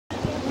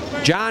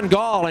John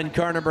Gall in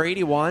car number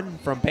 81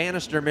 from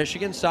Bannister,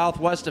 Michigan,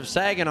 southwest of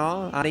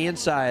Saginaw, on the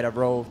inside of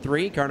row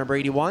 3, car number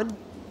 81.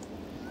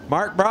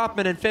 Mark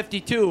Brofman in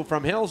 52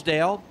 from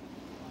Hillsdale.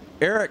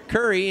 Eric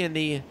Curry in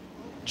the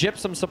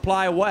Gypsum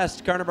Supply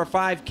West, car number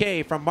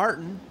 5K from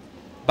Martin.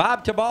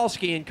 Bob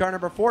Tobalski in car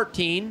number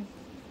 14.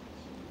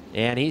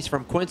 And he's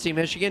from Quincy,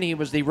 Michigan. He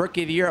was the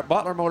Rookie of the Year at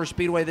Butler Motor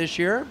Speedway this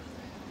year.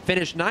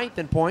 Finished 9th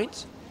in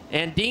points.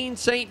 And Dean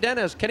St.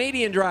 Dennis,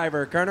 Canadian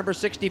driver, car number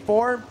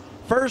 64.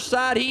 First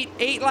side heat,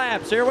 8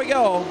 laps. Here we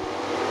go.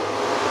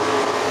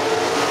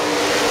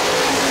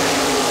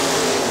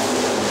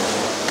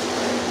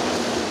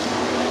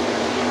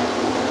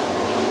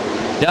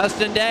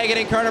 Dustin Daggett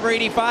in car number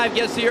 85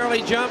 gets the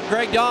early jump.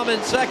 Greg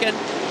Dahlman second.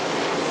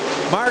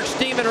 Mark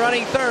Steeman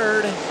running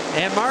third.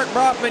 And Mark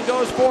Brofman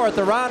goes fourth.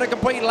 The round to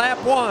complete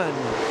lap 1.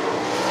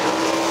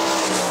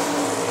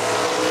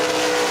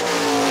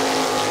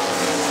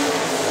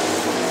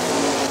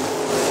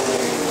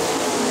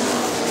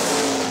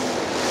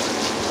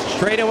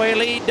 Straightaway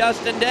lead,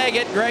 Dustin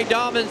Daggett, Greg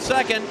Dahlman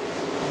second,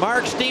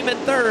 Mark Steeman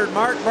third,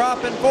 Mark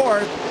Brofman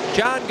fourth,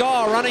 John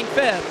Gall running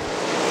fifth.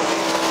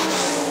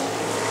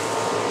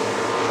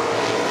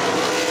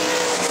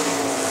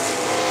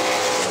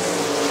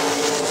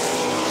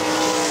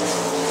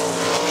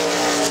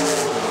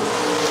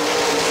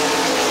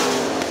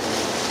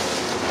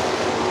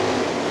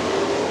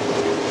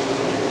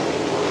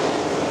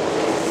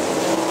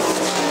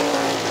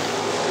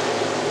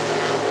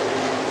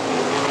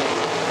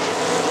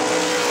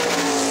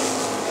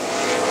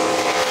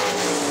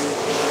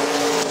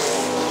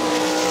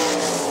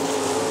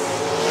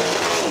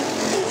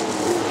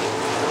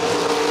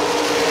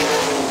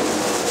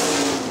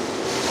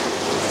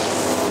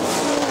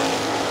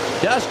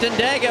 Dustin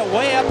Daggett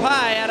way up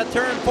high out of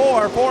turn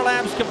 4. 4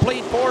 laps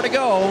complete, 4 to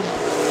go.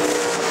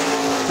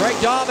 Greg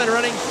Dahlman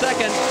running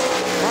second.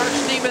 Mark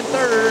Steeman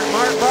third.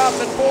 Mark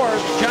Brofman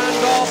fourth.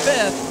 John Gall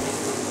fifth.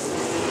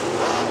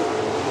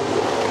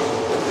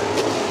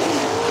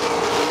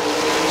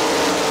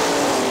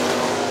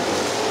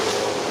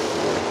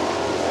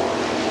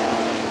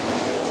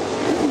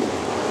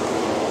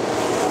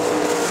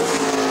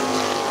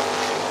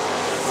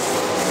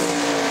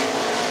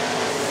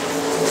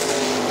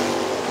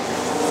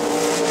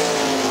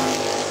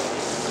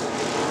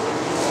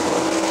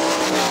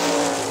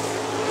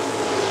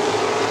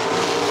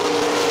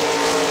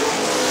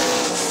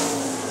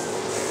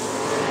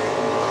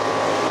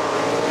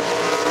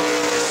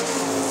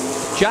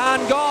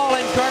 John Gall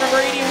in car number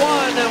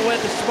 81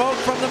 with the smoke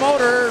from the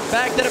motor.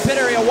 Back to the pit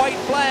area, white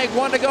flag,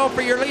 1 to go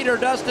for your leader,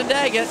 Dustin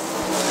Daggett.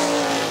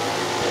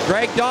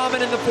 Greg Dahlman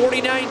in the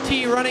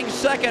 49T running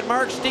second,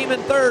 Mark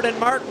Steeman third, and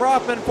Mark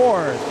Brofman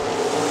fourth.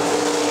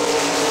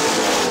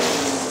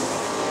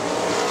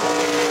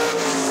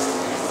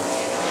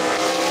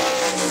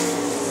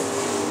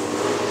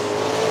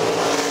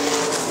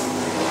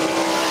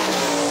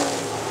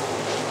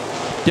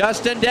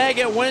 Dustin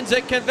Daggett wins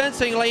it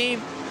convincingly.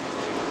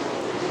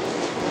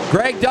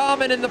 Greg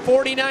Dahlman in the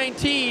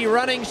 49T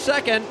running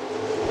second.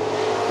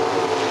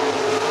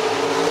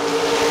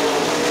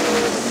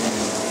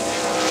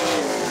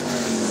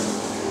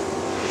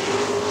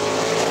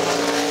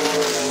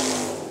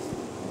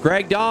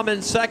 Greg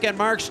Dahlman second,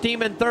 Mark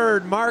Steeman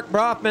third, Mark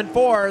Brofman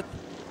fourth.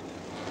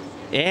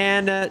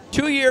 And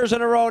 2 years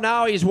in a row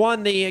now he's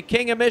won the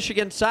King of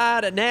Michigan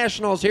side at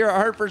Nationals here at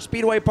Hartford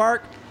Speedway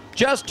Park.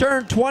 Just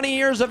turned 20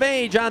 years of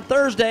age on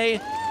Thursday.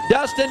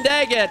 Dustin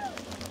Daggett,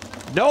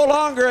 no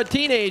longer a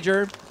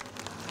teenager.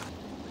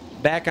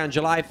 Back on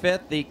July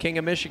 5th, the King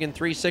of Michigan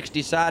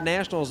 360 side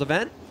Nationals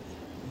event.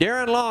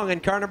 Darren Long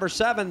in car number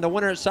 7, the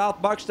winner at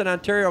South Buxton,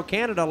 Ontario,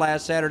 Canada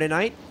last Saturday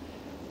night.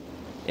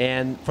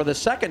 And for the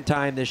second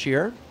time this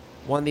year,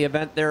 won the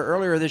event there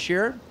earlier this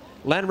year.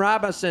 Len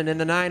Robinson in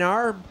the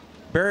 9R,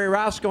 Barry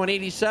Roscoe in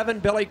 87,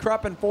 Billy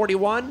Krupp in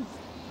 41,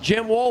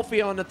 Jim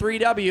Woolfield in the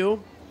 3W,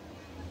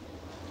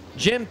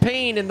 Jim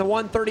Payne in the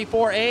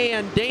 134A,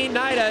 and Dane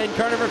Nida in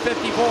car number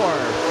 54.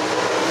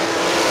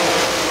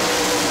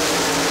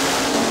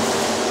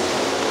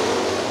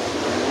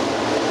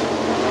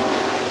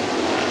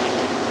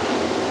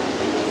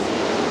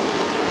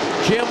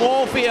 Jim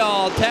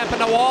Woolfield tapping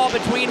the wall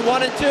between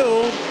 1 and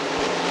 2.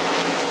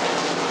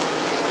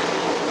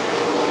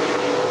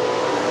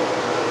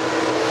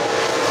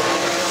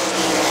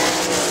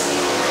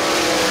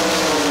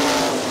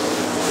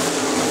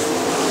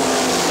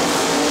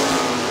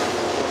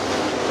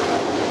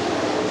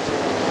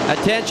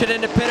 Attention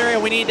in the pit area,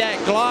 we need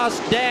that gloss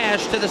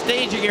dash to the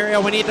staging area.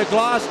 We need the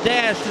gloss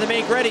dash to the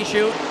make ready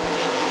chute.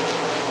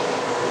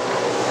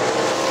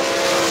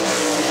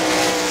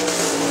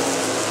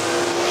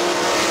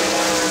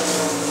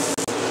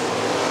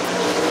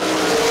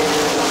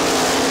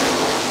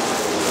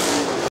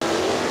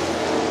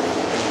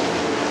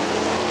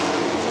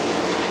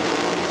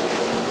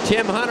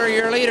 Tim Hunter,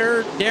 your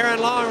leader. Darren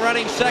Long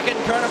running second,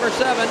 car number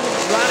 7.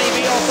 Ronnie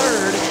Beal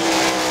third.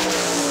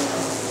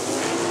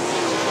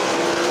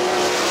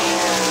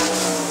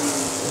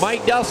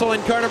 Mike Dussell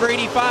in car number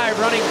 85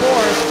 running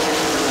fourth.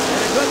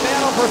 And a good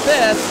battle for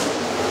fifth.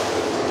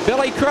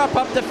 Billy Krupp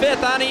up to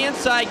 5th on the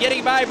inside,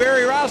 getting by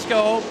Barry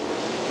Roscoe.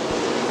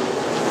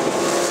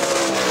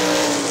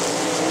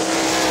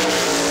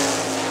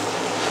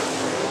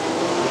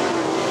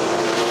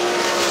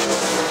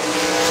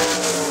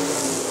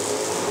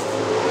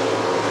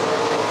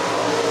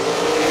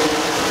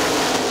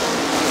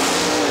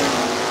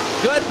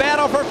 Good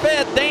battle for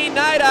 5th. Dane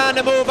Knight on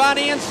the move on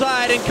the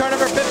inside in car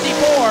number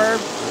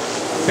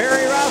 54.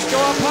 Barry Roscoe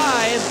up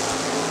high.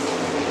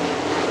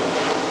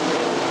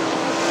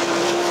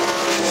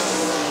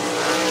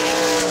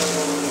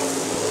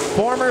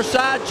 Former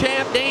sod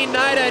champ Dane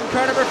Knight in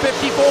car number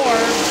 54.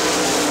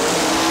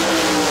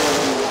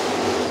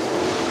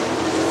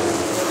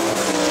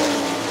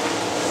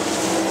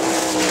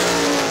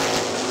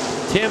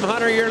 Tim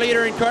Hunter, your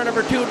leader in car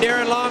number 2.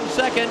 Darren Long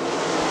second.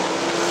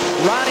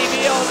 Ronnie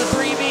Beal in the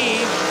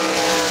 3B.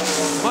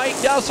 Mike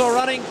Dussell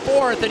running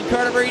 4th in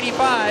car number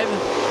 85.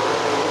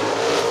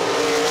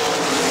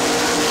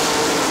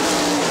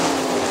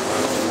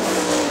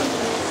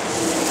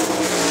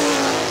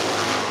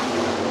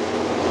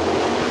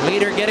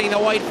 Leader getting the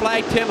white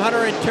flag, Tim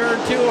Hunter in turn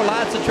 2.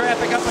 Lots of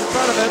traffic up in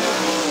front of him.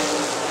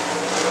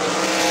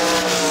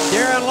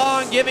 Darren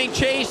Long giving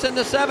chase in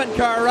the 7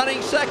 car, running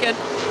 2nd.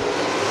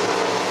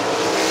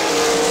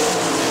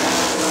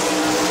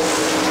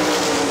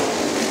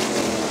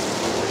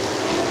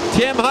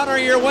 Tim Hunter,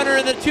 your winner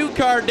in the 2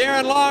 car.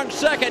 Darren Long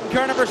 2nd,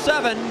 car number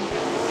 7.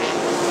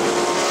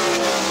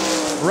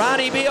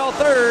 Ronnie Beal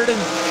 3rd.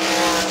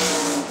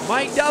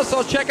 Mike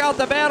Dussell, check out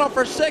the battle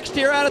for 6th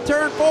here out of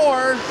turn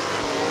 4.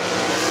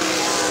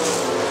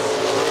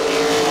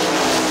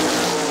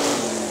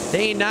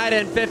 Dane Knight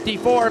in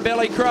 54,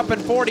 Billy Krupp in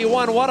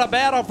 41. What a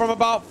battle from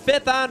about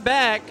 5th on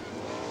back.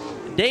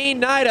 Dane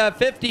Knight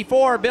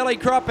 54, Billy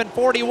Krupp in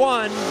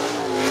 41.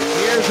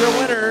 Here's your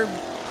winner,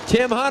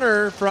 Tim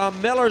Hunter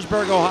from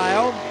Millersburg,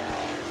 Ohio.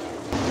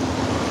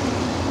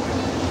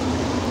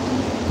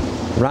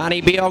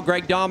 Ronnie Beal,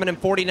 Greg Dahman in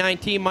 49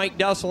 team, Mike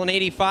Dussell in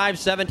 85,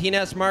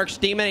 17S Mark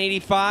Steeman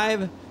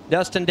 85,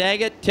 Dustin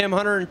Daggett, Tim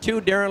Hunter in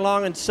 2, Darren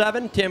Long in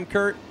 7, Tim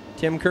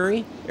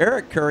Curry,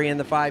 Eric Curry in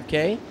the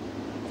 5K.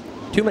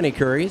 Too many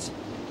Currys.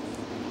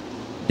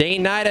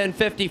 Dane Knight in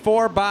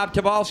 54, Bob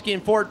Tobolski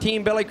in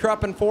 14, Billy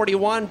Krupp in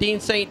 41, Dean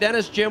St.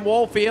 Dennis, Jim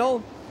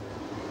Woolfield,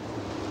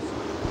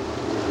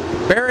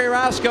 Barry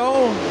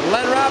Roscoe,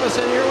 Len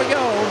Robinson, here we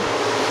go.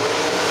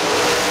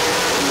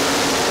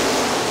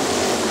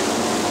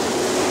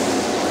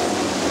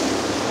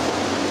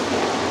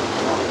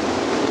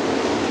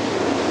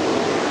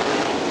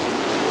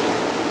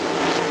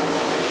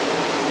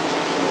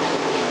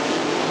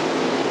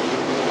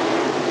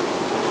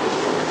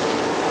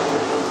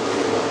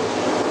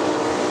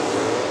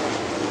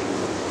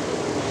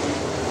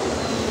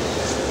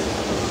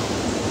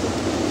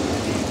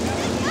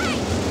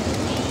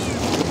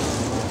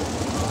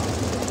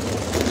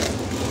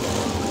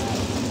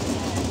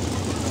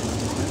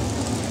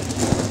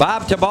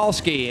 Bob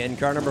Tobolski in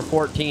car number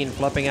 14,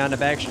 flipping on the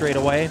back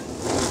straightaway.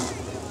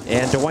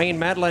 And Dwayne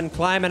Medlin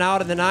climbing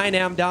out in the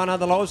 9M down on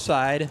the low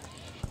side.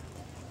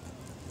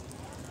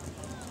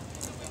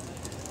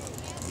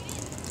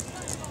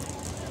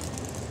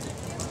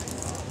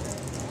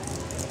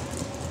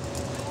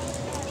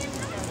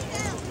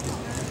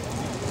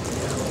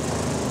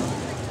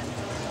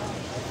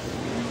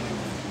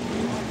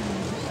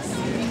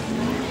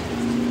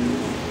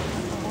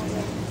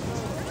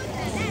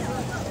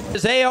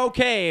 Is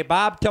A-OK,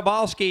 Bob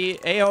Tobolski,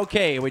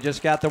 A-OK. We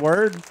just got the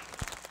word.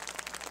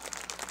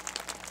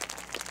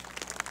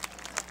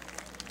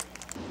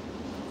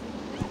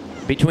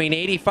 Between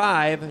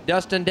 85,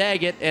 Dustin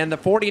Daggett, and the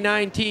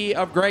 49T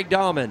of Greg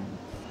Dahman.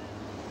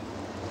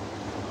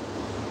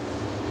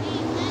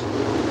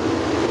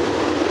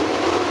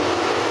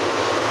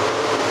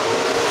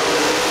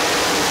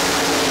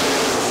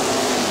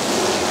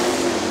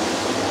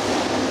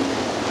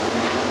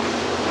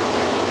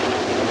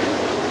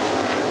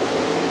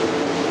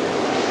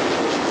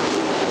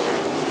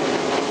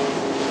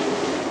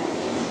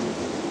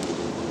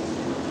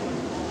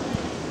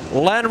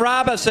 Len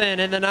Robinson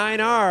in the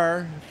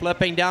 9R,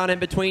 flipping down in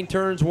between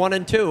turns 1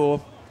 and 2.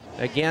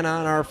 Again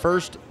on our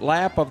first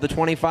lap of the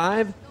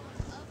 25.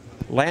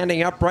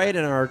 Landing upright,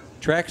 and our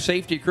track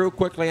safety crew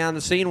quickly on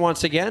the scene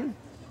once again.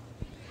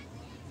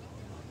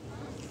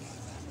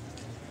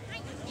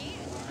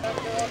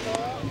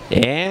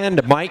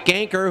 And Mike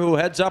Anker, who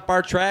heads up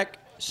our track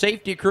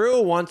safety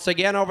crew, once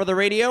again over the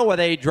radio with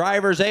a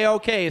driver's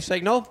A-OK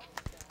signal.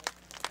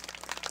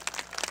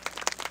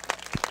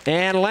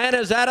 And Len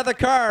is out of the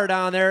car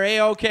down there,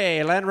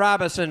 A-OK. Len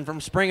Robinson from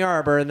Spring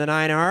Harbor in the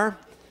 9R.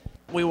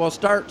 We will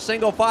start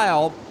single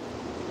file.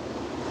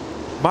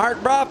 Mark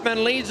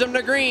Brofman leads them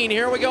to green.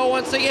 Here we go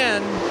once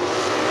again.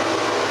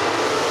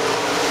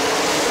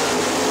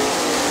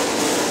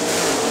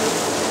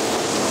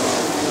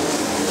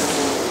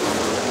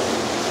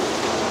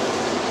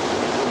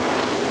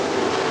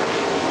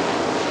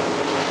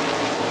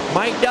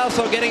 Mike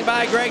Dussell getting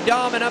by Greg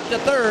Dahman up to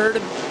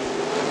 3rd.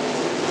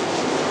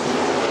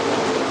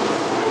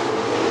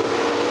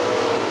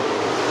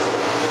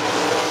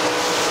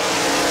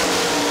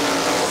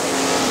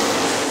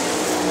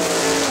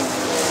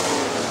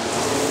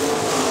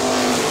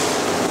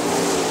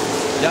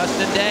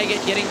 Dustin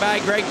Daggett getting by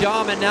Greg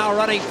Dahlman, now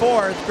running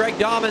fourth. Greg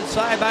Dahlman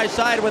side by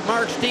side with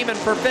Mark Steeman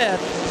for fifth.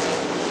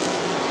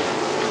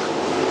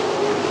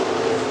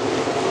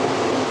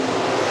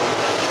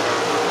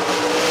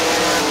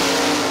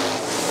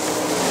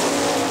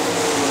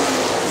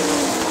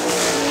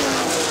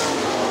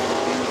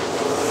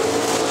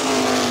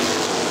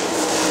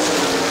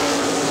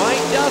 Mike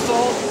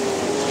Dussell,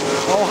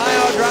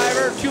 Ohio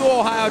driver, two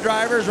Ohio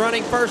drivers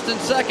running first and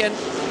second.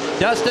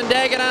 Dustin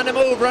Daggett on the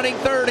move, running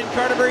third in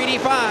car number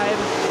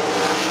 85.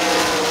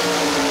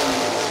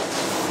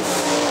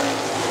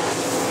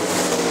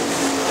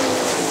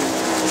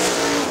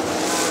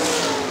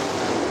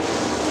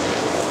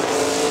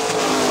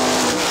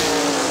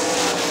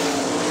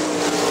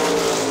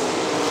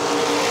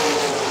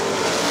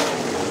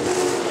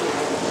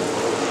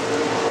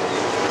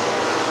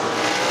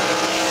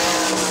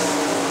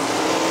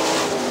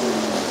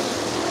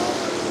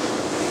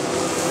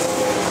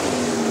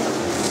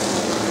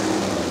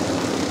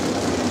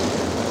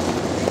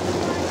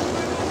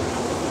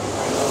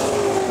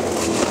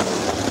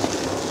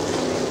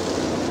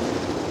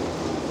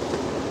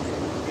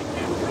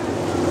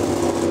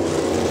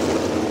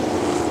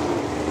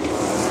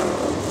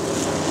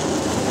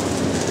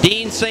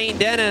 Dean St.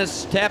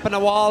 Dennis tapping the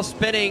wall,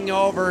 spinning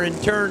over in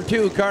turn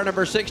 2, car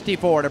number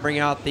 64 to bring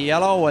out the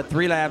yellow with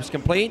 3 laps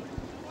complete.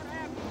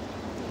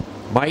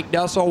 Mike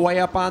Dussell way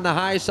up on the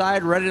high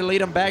side, ready to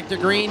lead him back to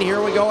green. Here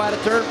we go out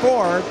of turn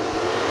 4.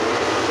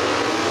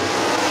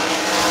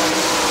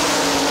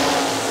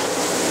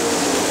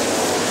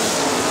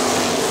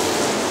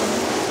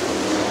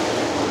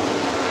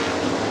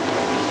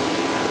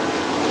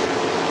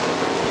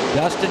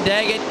 Dustin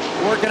Daggett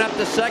working up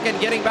to second,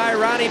 getting by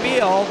Ronnie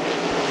Beal.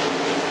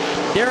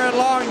 Darren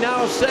Long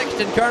now sixth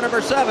in car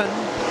number 7.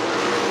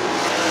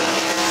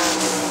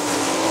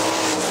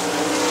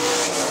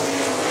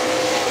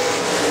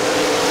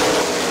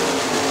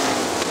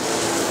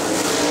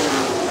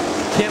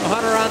 Tim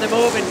Hunter on the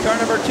move in car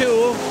number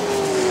 2.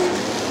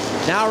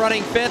 Now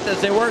running 5th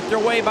as they work their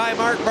way by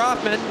Mark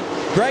Brofman.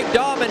 Greg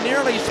Dahlman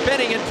nearly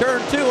spinning in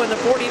turn 2 in the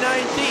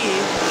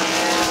 49T.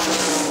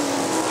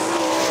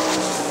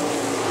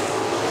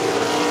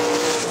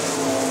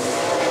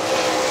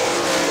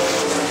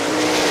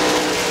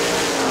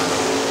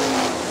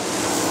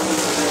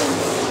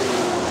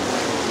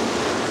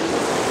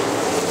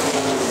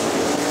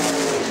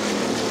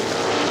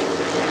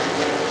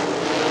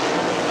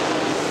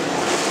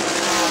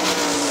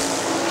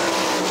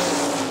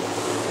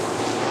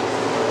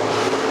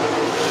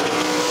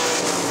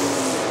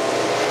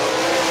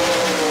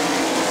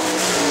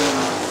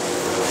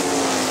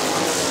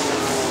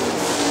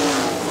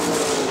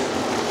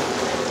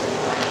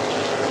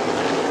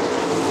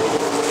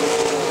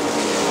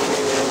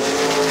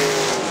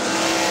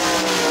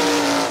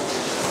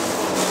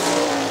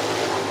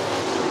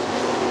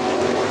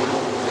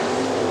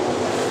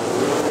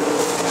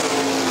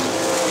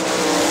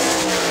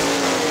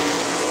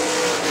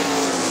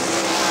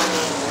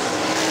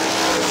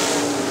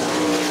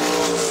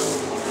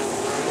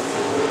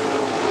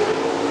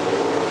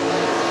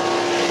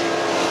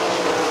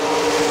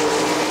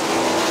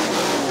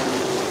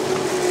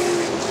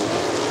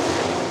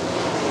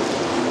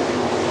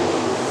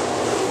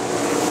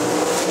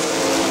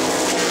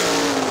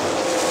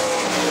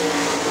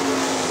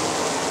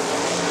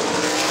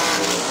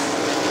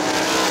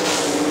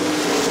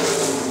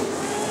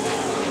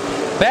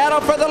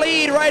 Battle for the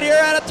lead right here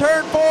out of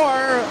turn 4.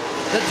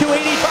 The 285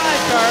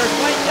 cars,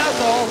 Mike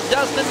Dussell,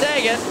 Dustin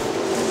Daggett.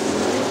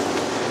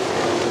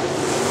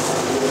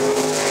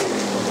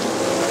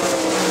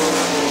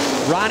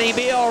 Ronnie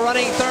Beal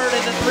running third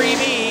in the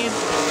 3B.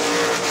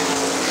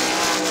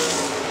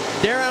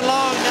 Darren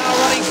Long now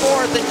running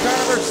fourth in car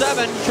number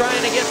 7,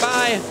 trying to get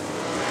by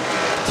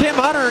Tim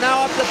Hunter,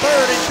 now up to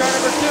third in car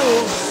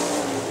number 2.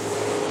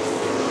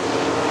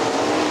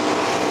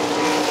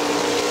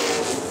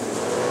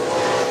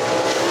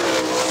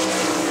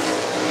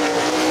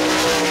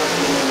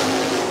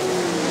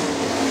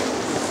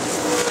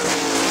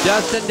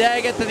 Dustin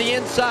Daggett to the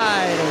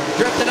inside,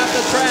 drifting up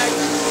the track.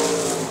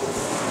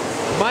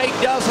 Mike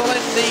Dussell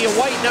in the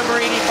white number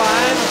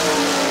 85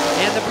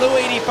 and the blue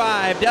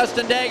 85.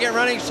 Dustin Daggett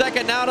running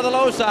second now to the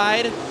low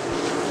side.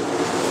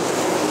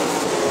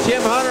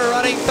 Tim Hunter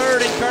running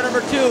third in car number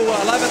 2,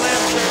 11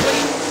 laps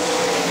complete.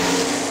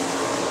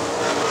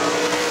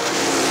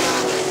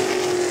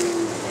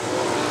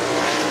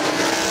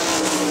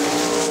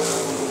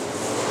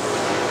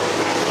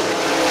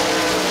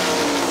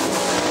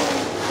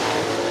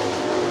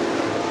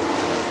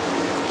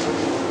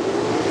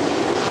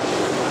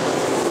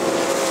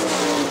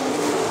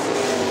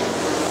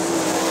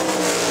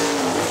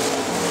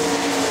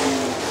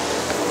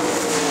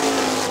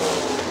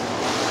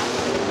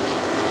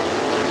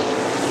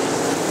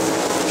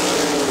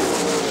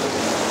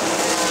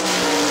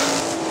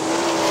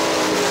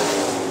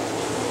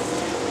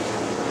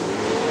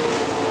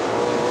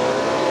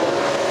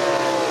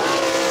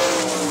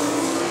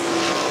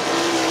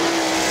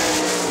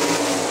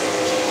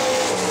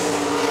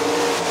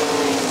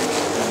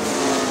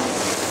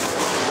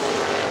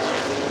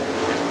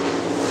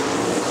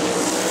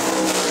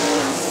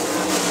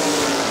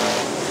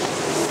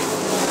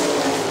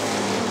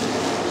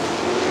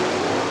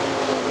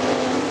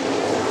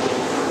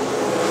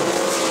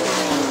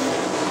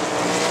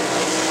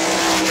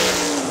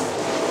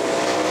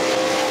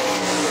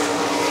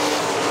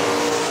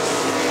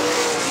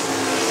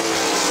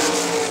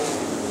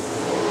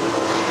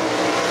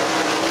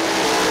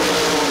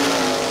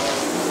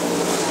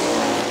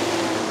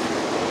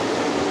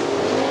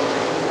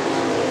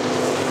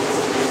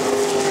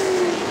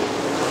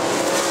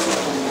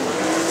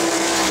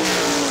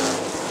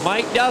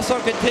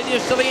 Dussell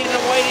continues to lead in the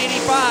white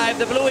 85.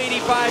 The blue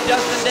 85,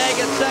 Dustin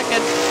Daggett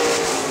second.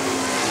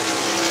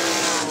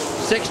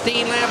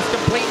 16 laps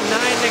complete,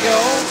 9 to go.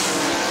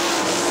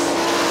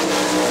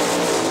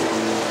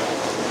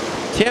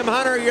 Tim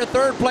Hunter, your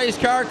third place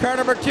car, car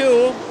number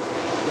 2.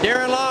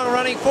 Darren Long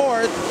running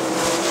fourth.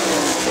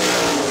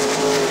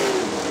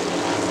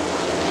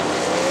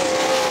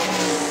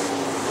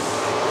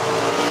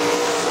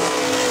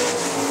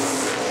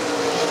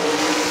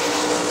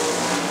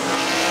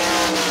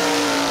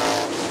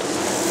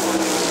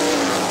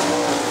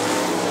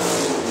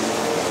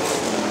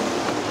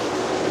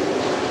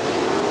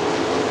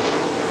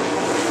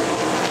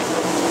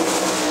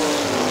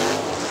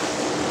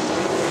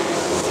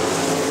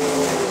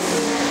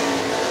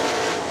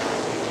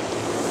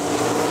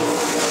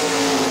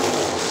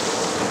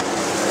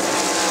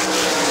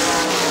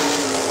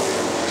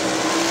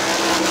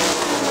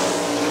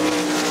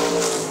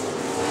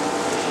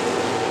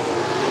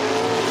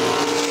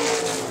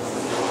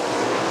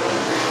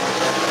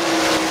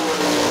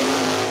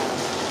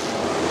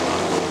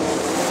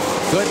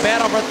 Good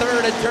battle for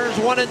third in turns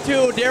 1 and 2.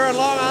 Darren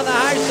Long on the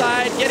high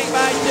side, getting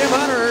by Tim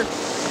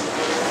Hunter.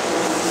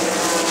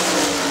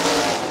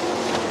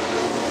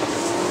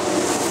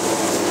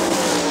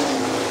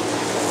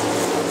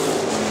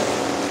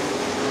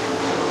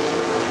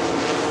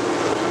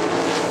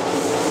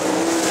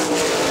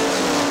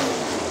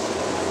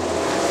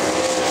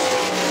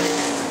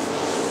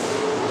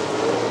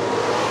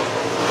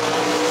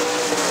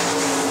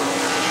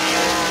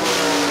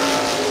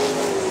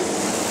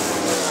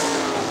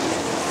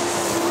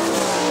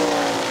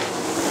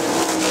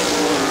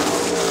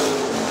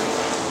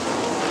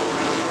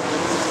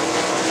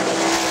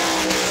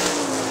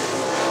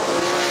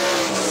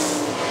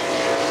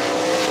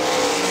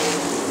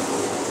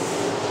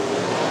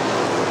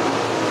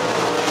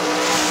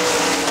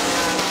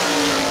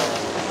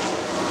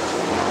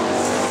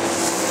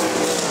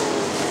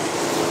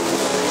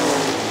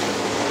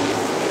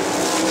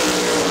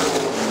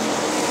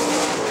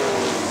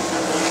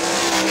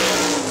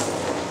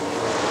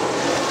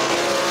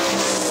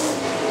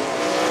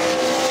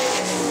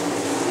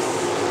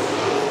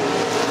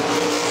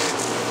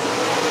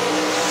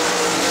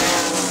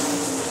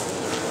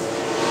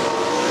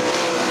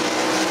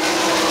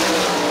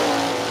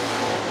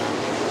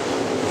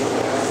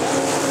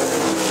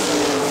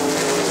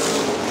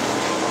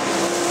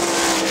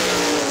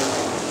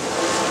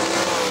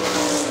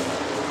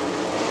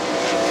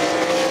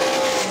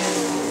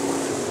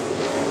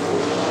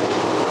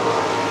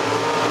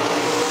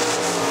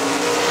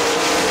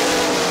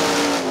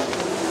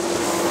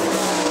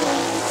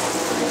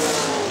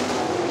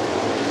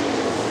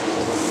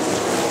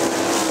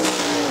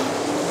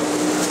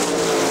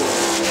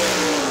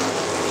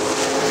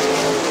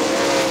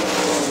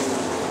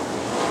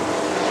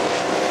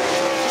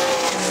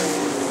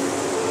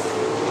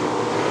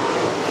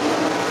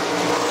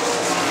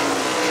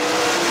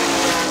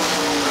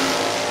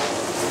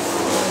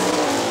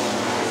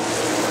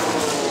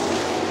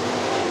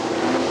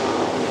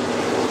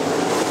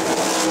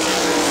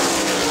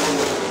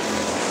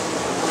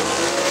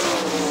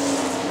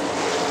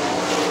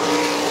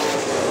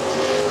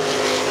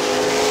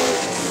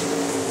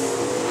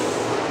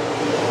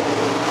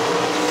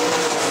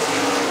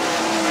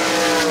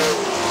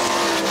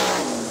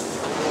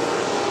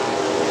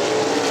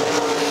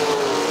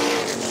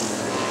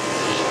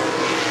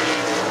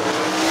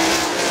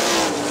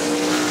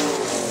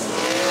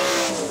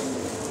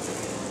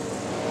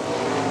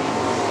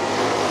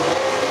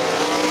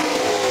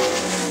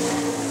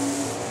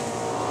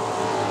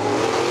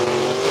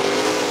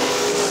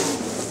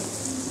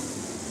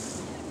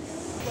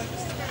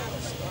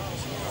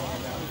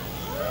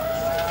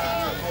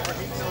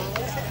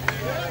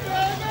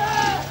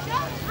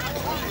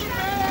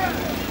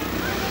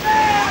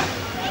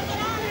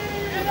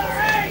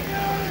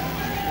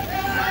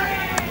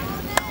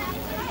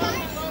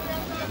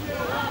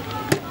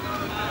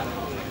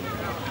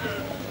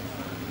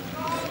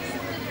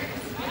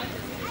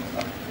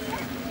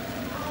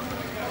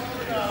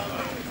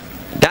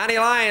 Donnie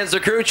Lyons, the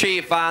crew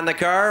chief on the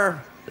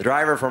car, the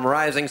driver from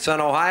Rising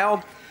Sun,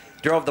 Ohio.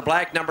 Drove the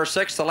black number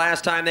 6 the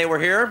last time they were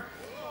here.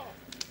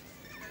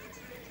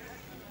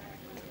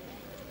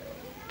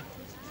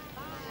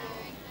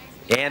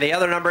 And the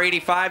other number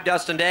 85,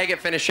 Dustin Daggett,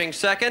 finishing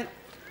second.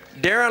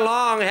 Darren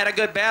Long had a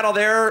good battle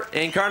there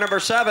in car number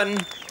 7.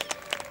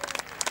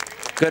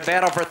 Good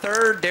battle for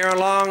third. Darren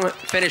Long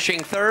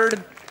finishing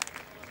third.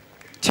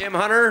 Tim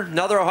Hunter,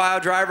 another Ohio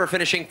driver,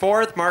 finishing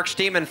fourth. Mark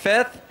Steeman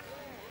fifth.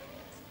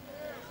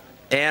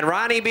 And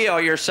Ronnie Beal,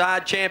 your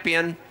sod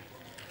champion,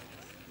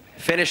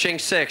 finishing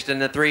sixth in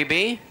the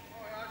 3B.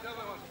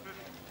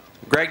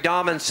 Greg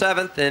Dahlman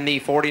seventh in the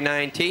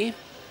 49T.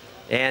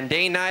 And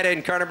Dane Nida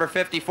in car number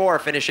 54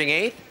 finishing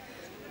eighth.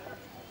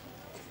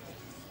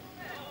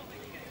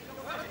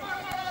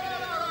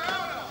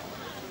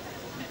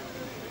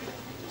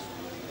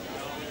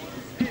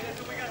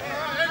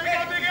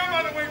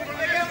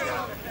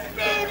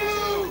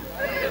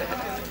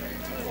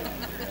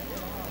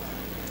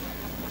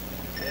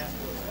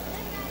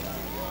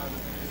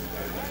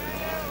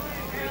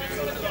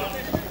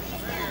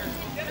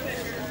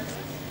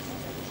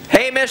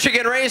 Hey,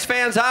 Michigan race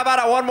fans, how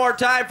about it one more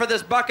time for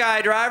this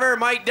Buckeye driver,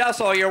 Mike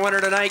Dussell, your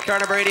winner tonight, car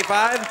number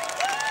 85.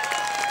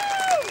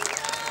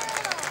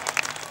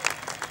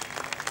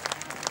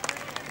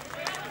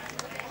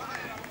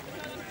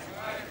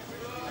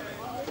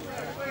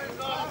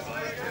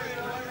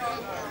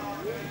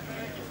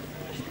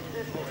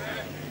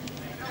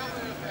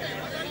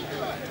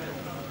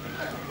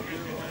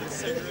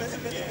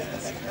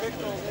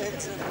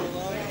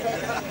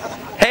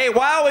 Hey,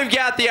 while we've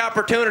got the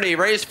opportunity,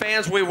 race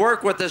fans, we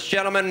work with this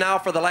gentleman now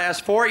for the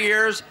last 4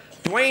 years.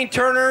 Dwayne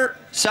Turner,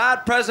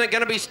 sod president,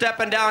 going to be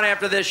stepping down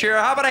after this year.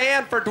 How about a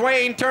hand for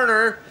Dwayne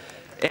Turner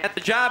and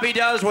the job he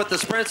does with the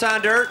sprints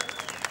on dirt?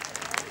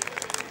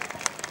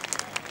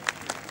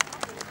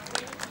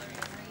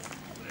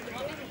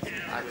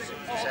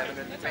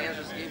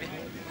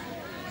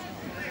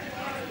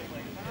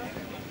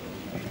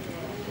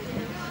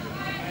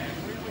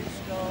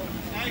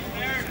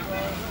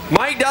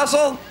 Mike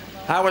Dussell,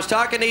 I was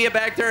talking to you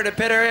back there in the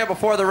pit area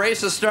before the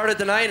races started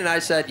tonight, and I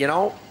said, you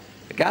know,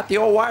 I got the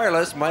old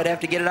wireless, might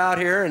have to get it out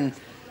here and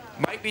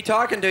might be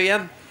talking to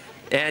you.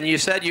 And you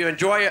said you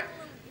enjoy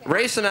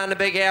racing on the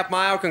big half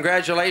mile.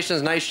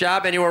 Congratulations, nice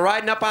job. And you were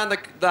riding up on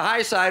the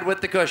high side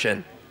with the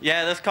cushion.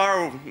 Yeah, this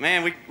car,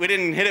 man, we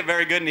didn't hit it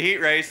very good in the heat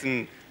race,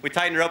 and we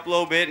tightened her up a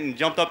little bit and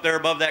jumped up there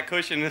above that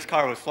cushion. This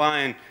car was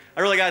flying.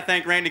 I really got to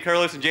thank Randy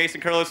Curlis and Jason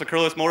Curlis of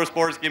Curlis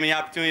Motorsports for giving me the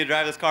opportunity to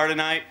drive this car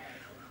tonight.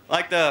 I'd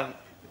like to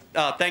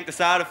thank the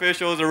side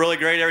officials. They're really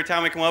great every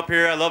time we come up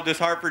here. I love this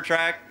Hartford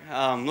track.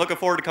 Looking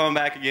forward to coming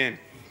back again.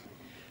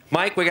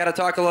 Mike, we got to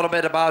talk a little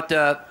bit about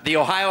the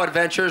Ohio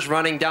Adventures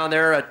running down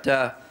there at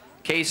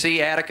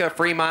KC, Attica,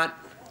 Fremont,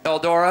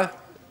 Eldora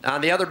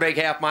on the other big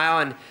half mile.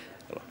 And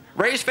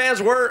race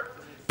fans, we're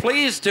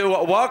pleased to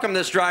welcome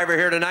this driver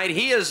here tonight.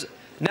 He is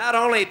not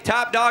only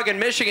top dog in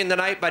Michigan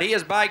tonight, but he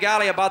is, by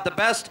golly, about the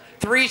best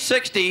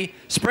 360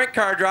 sprint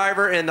car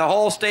driver in the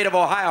whole state of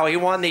Ohio. He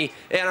won the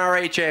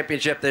NRA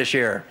championship this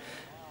year.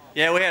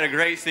 Yeah, we had a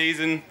great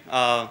season.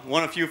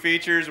 Won a few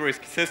features. We were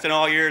consistent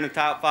all year in the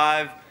top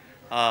 5.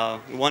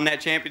 We won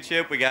that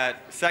championship. We got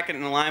second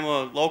in the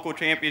Lima local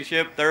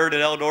championship, third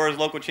at Eldora's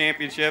local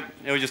championship.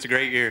 It was just a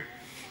great year.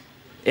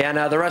 And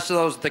the rest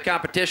of the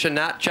competition,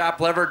 not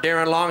chopped liver.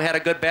 Darren Long had a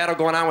good battle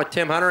going on with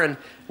Tim Hunter, and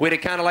we'd have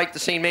kind of liked to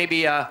see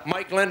maybe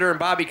Mike Linder and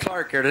Bobby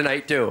Clark here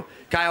tonight too.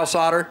 Kyle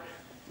Sauter.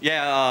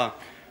 Yeah,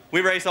 we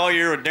raced all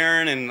year with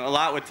Darren and a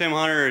lot with Tim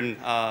Hunter, and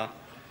I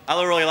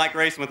really like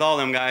racing with all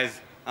them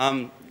guys.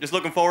 I'm just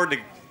looking forward to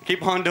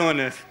keep on doing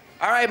this.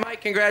 All right,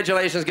 Mike,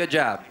 congratulations. Good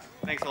job.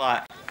 Thanks a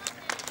lot.